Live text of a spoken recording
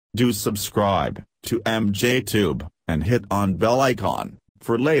Do subscribe to MJTube and hit on bell icon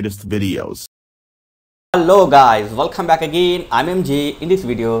for latest videos. Hello guys, welcome back again. I'm MJ. In this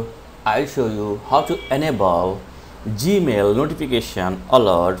video, I'll show you how to enable Gmail notification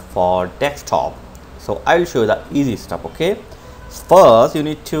alert for desktop. So I'll show you the easy step. Okay, first you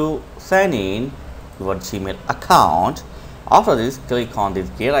need to sign in your Gmail account. After this, click on this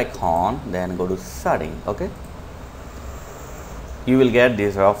gear icon, then go to setting. Okay, you will get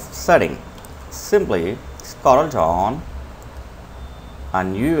this of setting. Simply scroll down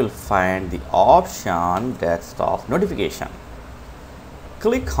and you will find the option desktop notification.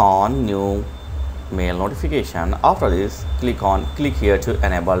 Click on new mail notification. After this, click here to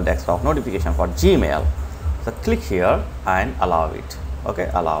enable desktop notification for Gmail. So click here and allow it.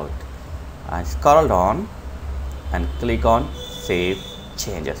 Okay, allow it and scroll down and click on save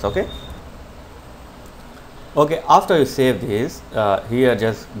changes. Okay, after you save this, here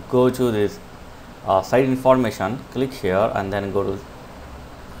just go to this site information, click here and then go to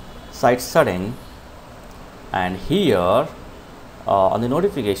site setting, and here on the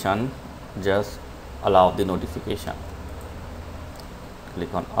notification just allow the notification.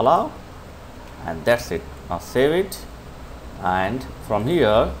 Click on allow and that's it. Now save it, and from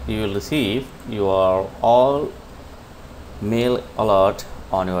here you will receive your all mail alert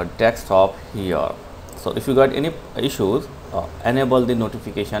on your desktop here. So if you got any issues, enable the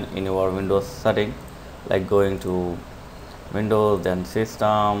notification in your Windows setting, like going to Windows, then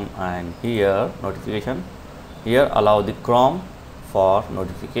system, and here notification, here allow the Chrome for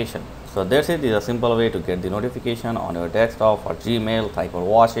notification. So that's it. Is a simple way to get the notification on your desktop or Gmail. Thank you for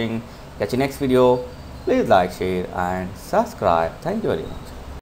watching. Catch you next video. Please like, share and subscribe. Thank you very much.